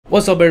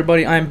What's up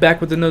everybody, I'm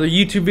back with another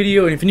YouTube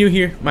video, and if you're new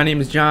here, my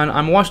name is John.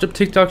 I'm a washed up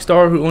TikTok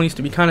star who only used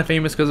to be kind of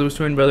famous because of his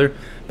twin brother,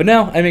 but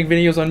now I make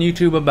videos on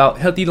YouTube about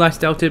healthy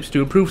lifestyle tips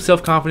to improve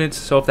self-confidence.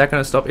 So if that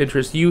kind of stuff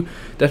interests you,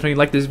 definitely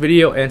like this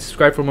video and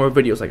subscribe for more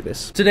videos like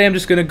this. Today I'm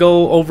just going to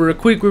go over a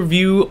quick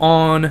review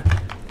on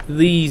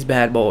these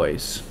bad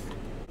boys.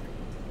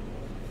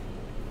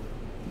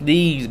 Can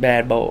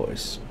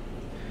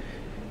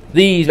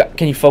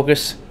you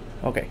focus?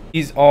 Okay.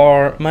 These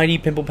are Mighty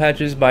Pimple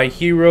Patches by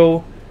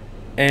Hero.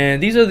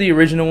 And these are the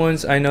original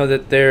ones. I know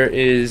that there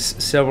is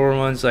several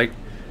ones, like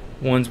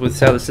ones with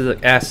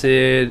salicylic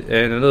acid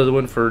and another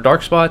one for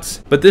dark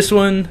spots. But this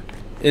one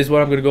is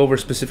what I'm going to go over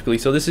specifically.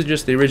 So this is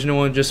just the original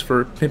one just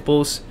for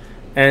pimples.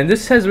 And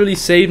this has really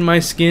saved my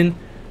skin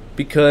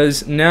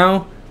because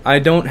now I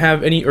don't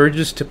have any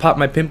urges to pop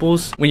my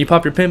pimples. When you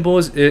pop your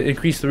pimples, it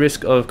increases the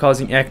risk of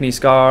causing acne,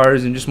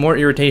 scars, and just more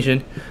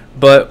irritation.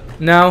 But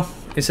now,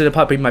 instead of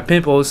popping my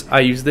pimples, I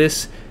use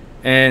this.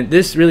 And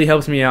this really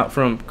helps me out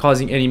from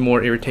causing any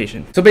more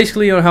irritation. So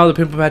basically on how the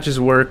pimple patches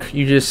work,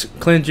 you just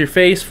cleanse your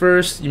face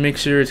first, you make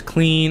sure it's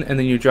clean, and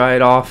then you dry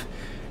it off.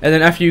 And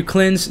then after you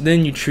cleanse,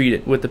 then you treat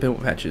it with the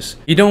pimple patches.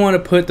 You don't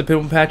want to put the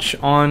pimple patch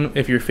on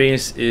if your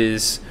face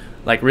is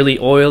like really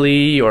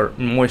oily or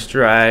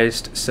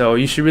moisturized. So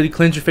you should really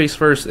cleanse your face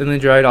first and then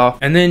dry it off.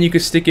 And then you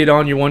can stick it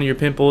on one of your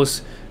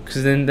pimples,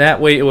 because then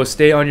that way it will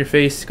stay on your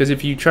face. Because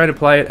if you try to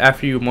apply it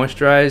after you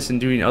moisturize and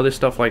doing other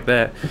stuff like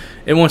that,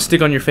 it won't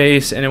stick on your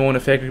face and it won't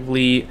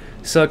effectively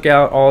suck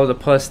out all of the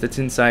pus that's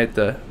inside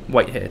the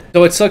whitehead.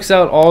 So it sucks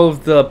out all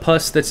of the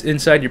pus that's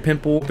inside your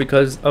pimple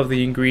because of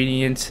the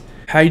ingredient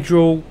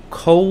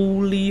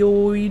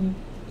hydrocolloid.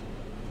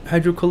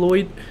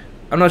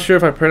 I'm not sure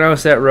if I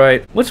pronounced that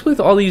right. What's with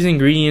all these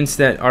ingredients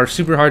that are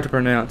super hard to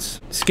pronounce?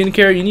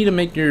 Skincare, you need to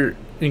make your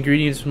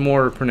ingredients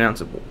more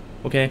pronounceable,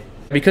 okay?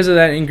 Because of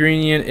that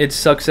ingredient, it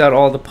sucks out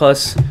all the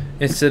pus.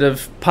 Instead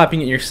of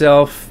popping it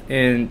yourself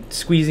and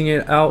squeezing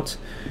it out,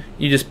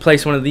 you just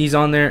place one of these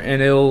on there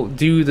and it'll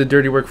do the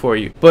dirty work for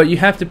you. But you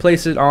have to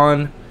place it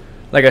on,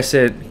 like I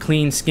said,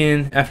 clean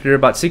skin after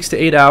about 6 to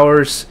 8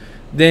 hours.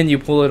 Then you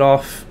pull it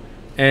off,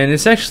 and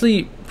it's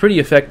actually pretty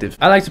effective.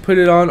 I like to put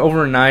it on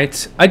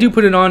overnight. I do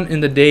put it on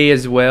in the day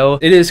as well.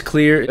 It is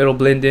clear, it'll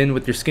blend in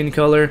with your skin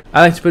color.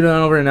 I like to put it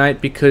on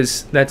overnight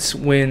because that's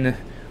when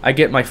I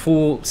get my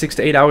full 6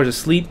 to 8 hours of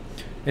sleep.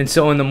 And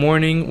so in the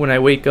morning when I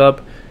wake up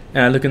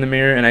and I look in the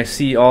mirror and I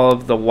see all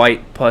of the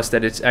white pus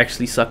that it's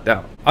actually sucked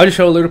out. I'll just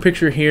show a little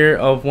picture here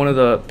of one of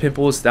the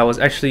pimples that was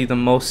actually the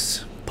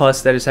most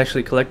pus that is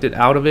actually collected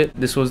out of it.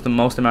 This was the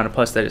most amount of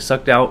pus that it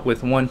sucked out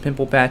with one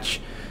pimple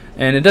patch.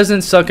 And it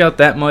doesn't suck out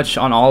that much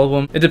on all of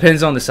them. It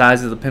depends on the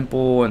size of the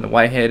pimple and the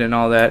whitehead and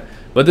all that.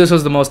 But this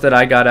was the most that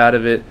I got out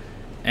of it.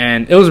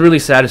 And it was really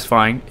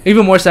satisfying,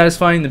 even more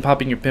satisfying than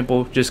popping your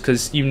pimple, just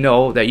because you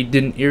know that you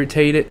didn't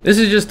irritate it. This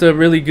is just a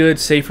really good,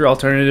 safer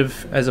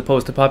alternative as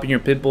opposed to popping your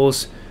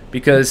pimples,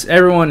 because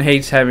everyone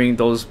hates having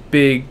those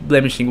big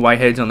blemishing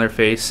whiteheads on their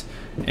face,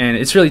 and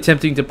it's really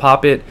tempting to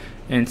pop it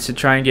and to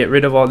try and get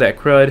rid of all that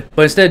crud.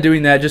 But instead of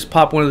doing that, just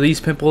pop one of these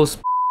pimples.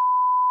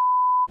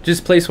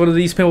 Just place one of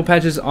these pimple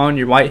patches on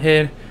your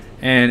whitehead,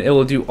 and it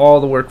will do all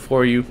the work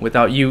for you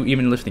without you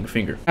even lifting a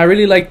finger. I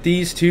really like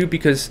these too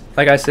because,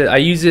 like I said, I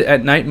use it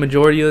at night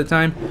majority of the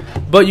time,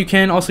 but you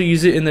can also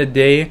use it in the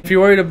day. If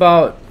you're worried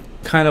about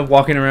kind of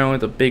walking around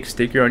with a big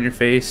sticker on your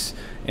face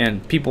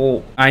and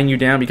people eyeing you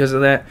down because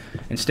of that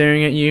and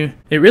staring at you,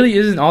 it really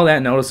isn't all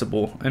that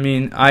noticeable. I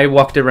mean, I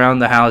walked around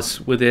the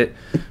house with it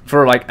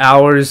for like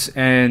hours,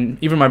 and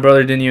even my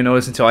brother didn't even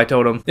notice until I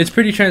told him. It's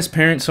pretty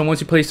transparent, so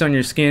once you place it on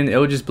your skin, it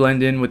will just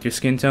blend in with your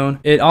skin tone.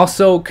 It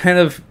also kind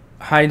of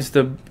hides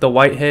the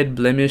whitehead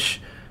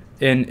blemish,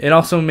 and it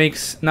also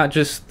makes not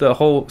just the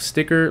whole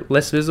sticker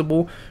less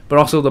visible, but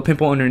also the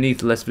pimple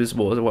underneath less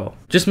visible as well.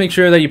 Just make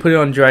sure that you put it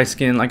on dry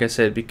skin, like I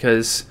said,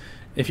 because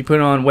if you put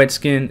it on wet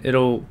skin,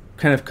 it'll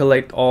kind of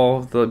collect all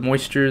the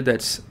moisture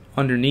that's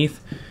underneath,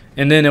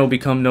 and then it'll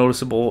become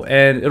noticeable,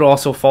 and it'll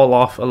also fall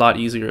off a lot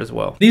easier as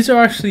well. These are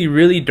actually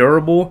really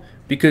durable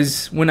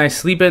because when I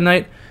sleep at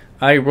night,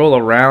 I roll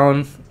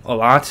around a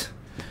lot,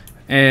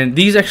 and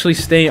these actually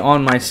stay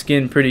on my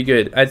skin pretty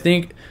good. I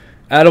think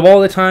out of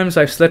all the times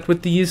I've slept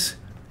with these,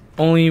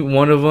 only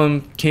one of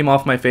them came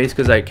off my face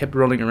because I kept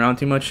rolling around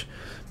too much.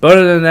 But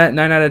other than that,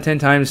 9 out of 10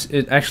 times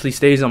it actually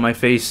stays on my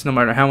face no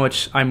matter how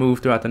much I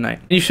move throughout the night.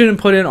 You shouldn't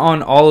put it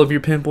on all of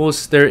your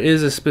pimples. There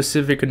is a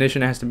specific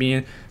condition it has to be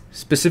in,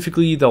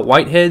 specifically the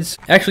whiteheads.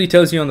 It actually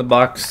tells you on the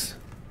box,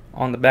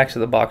 on the backs of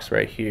the box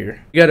right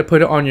here. You got to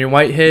put it on your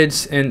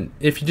whiteheads, and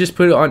if you just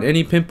put it on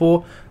any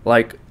pimple,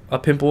 like a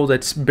pimple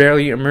that's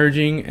barely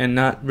emerging and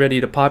not ready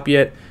to pop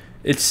yet,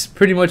 it's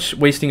pretty much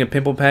wasting a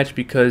pimple patch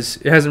because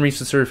it hasn't reached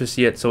the surface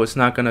yet, so it's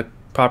not going to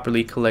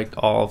properly collect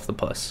all of the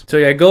pus. So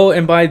yeah, go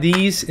and buy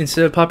these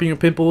instead of popping your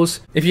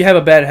pimples. If you have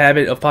a bad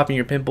habit of popping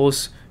your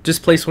pimples,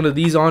 just place one of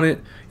these on it.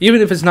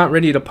 Even if it's not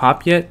ready to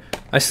pop yet,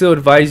 I still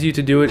advise you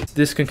to do it.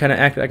 This can kind of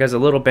act like as a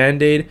little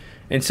band-aid,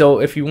 and so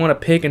if you want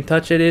to pick and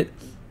touch at it,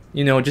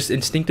 you know, just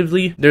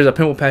instinctively, there's a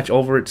pimple patch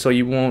over it, so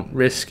you won't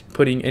risk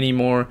putting any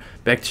more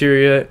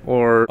bacteria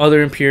or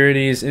other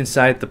impurities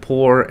inside the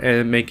pore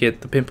and make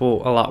it the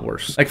pimple a lot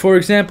worse. Like for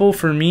example,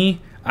 for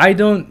me, I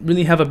don't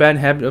really have a bad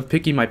habit of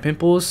picking my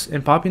pimples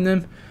and popping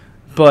them,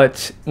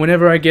 but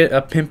whenever I get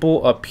a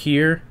pimple up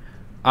here,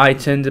 I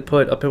tend to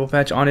put a pimple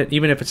patch on it,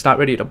 even if it's not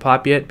ready to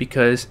pop yet,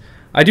 because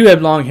I do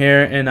have long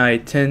hair and I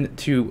tend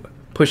to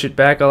push it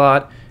back a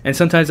lot. And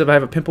sometimes if I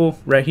have a pimple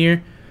right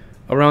here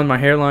around my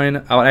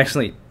hairline, I'll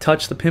actually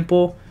touch the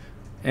pimple,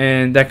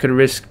 and that could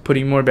risk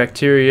putting more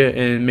bacteria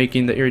and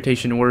making the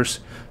irritation worse.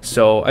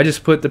 So I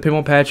just put the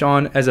pimple patch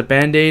on as a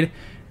band-aid,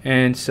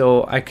 and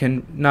so I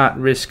can not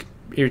risk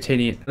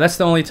irritating it. That's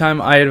the only time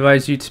I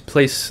advise you to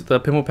place the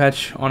pimple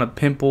patch on a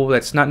pimple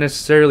that's not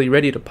necessarily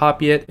ready to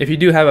pop yet. If you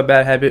do have a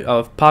bad habit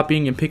of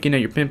popping and picking at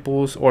your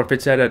pimples, or if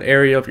it's at an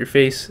area of your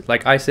face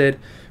like I said,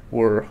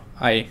 where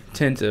I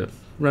tend to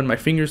run my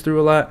fingers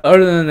through a lot.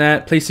 Other than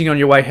that, placing on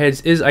your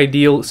whiteheads is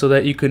ideal so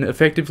that you can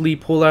effectively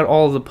pull out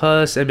all the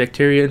pus and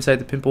bacteria inside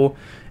the pimple,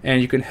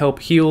 and you can help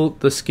heal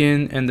the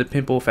skin and the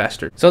pimple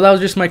faster. So that was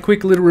just my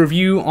quick little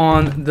review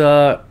on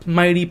the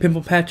Mighty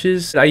Pimple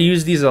Patches. I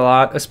use these a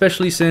lot,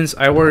 especially since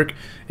I work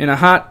in a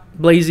hot,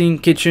 blazing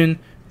kitchen,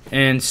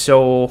 and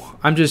so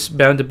I'm just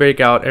bound to break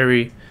out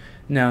every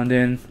now and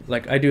then.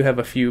 Like, I do have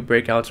a few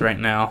breakouts right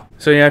now.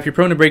 So yeah, if you're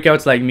prone to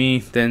breakouts like me,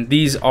 then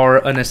these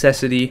are a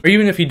necessity. Or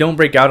even if you don't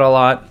break out a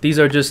lot, these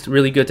are just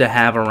really good to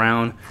have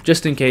around,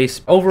 just in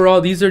case. Overall,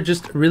 these are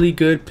just really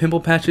good pimple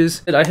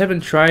patches. I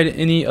haven't tried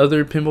any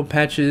other pimple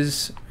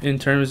patches in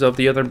terms of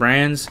the other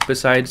brands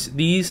besides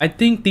these. I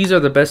think these are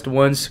the best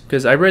ones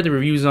because I read the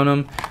reviews on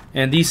them,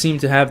 and these seem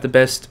to have the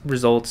best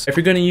results. If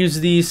you're going to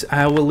use these,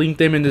 I will link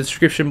them in the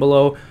description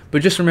below,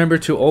 but just remember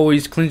to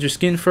always cleanse your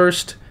skin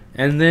first,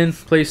 and then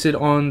place it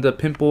on the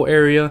pimple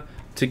area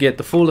to get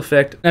the full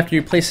effect. After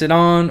you place it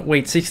on,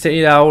 wait 6 to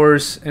 8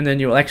 hours, and then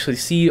you'll actually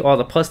see all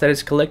the pus that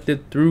is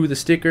collected through the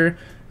sticker.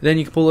 Then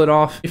you can pull it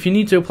off. If you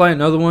need to apply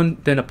another one,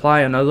 then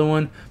apply another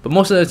one, but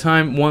most of the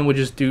time one would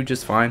just do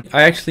just fine.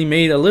 I actually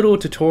made a little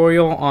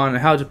tutorial on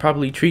how to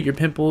properly treat your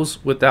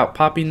pimples without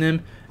popping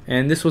them,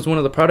 and this was one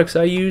of the products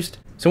I used.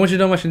 So once you're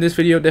done watching this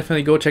video,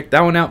 definitely go check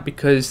that one out,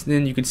 because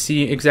then you can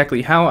see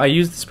exactly how I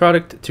use this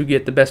product to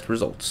get the best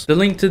results. The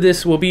link to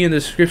this will be in the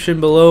description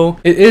below.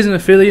 It is an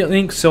affiliate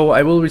link, so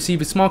I will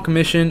receive a small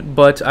commission,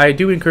 but I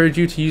do encourage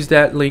you to use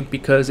that link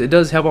because it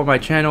does help out my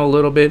channel a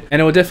little bit,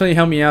 and it will definitely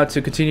help me out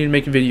to continue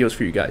making videos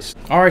for you guys.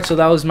 Alright, so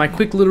that was my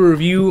quick little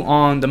review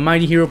on the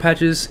Mighty Hero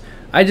patches.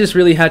 I just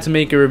really had to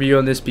make a review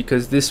on this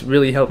because this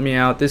really helped me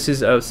out. This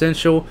is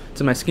essential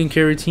to my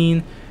skincare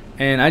routine,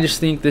 and I just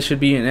think this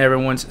should be in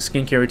everyone's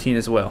skincare routine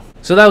as well.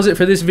 So that was it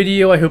for this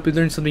video. I hope you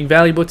learned something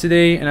valuable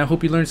today, and I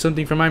hope you learned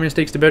something from my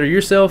mistakes to better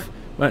yourself.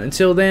 But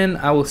until then,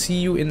 I will see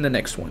you in the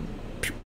next one.